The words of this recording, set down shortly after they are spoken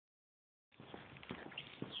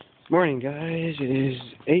Morning, guys. It is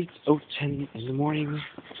 8:10 in the morning,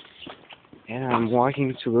 and I'm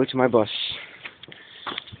walking to go to my bus.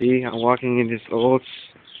 See, I'm walking in this old,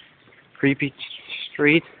 creepy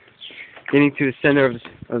street, getting to the center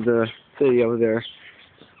of the city over there.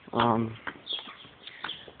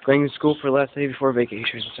 Going to school for the last day before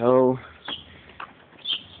vacation, so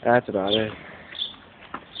that's about it.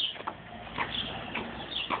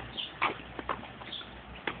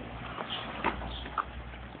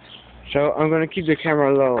 So I'm gonna keep the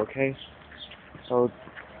camera low, okay? So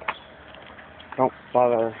don't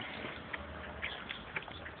bother.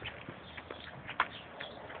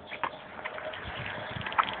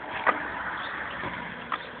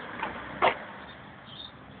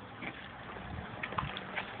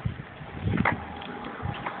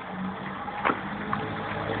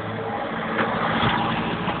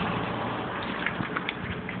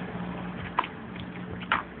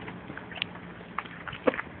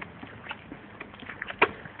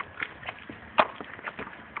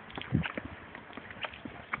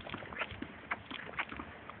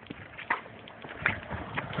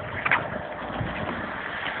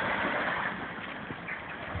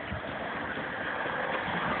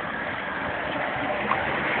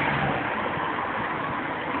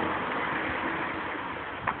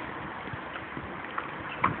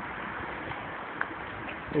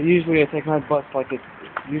 So usually I take my bus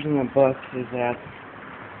usually my bus is at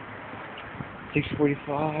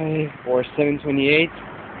 6:45 or 7:28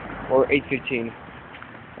 or 8:15.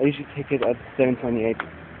 I usually take it at 7:28.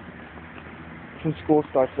 Some school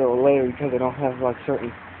starts a little later because I don't have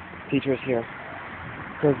certain teachers here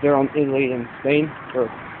because they're on Italy and Spain for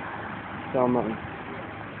some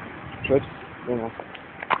trips, you know.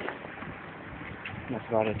 That's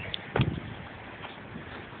about it.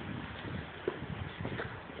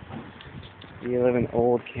 We live in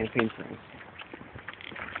old campaign France.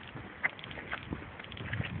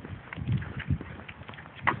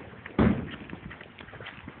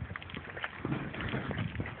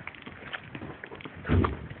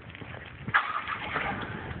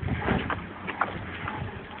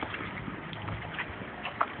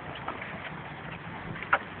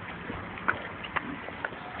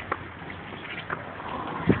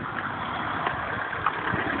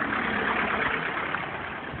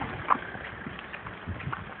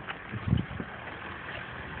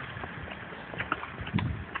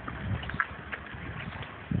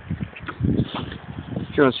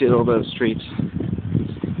 If you want to see a little bit of the streets,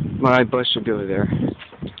 my bus should be over there.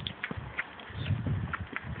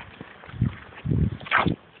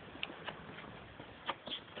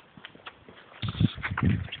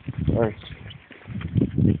 Sorry.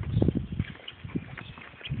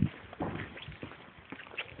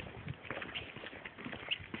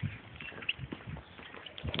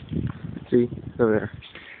 See, it's over there.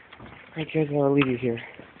 Alright guys, I'll leave you here.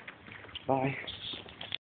 Bye.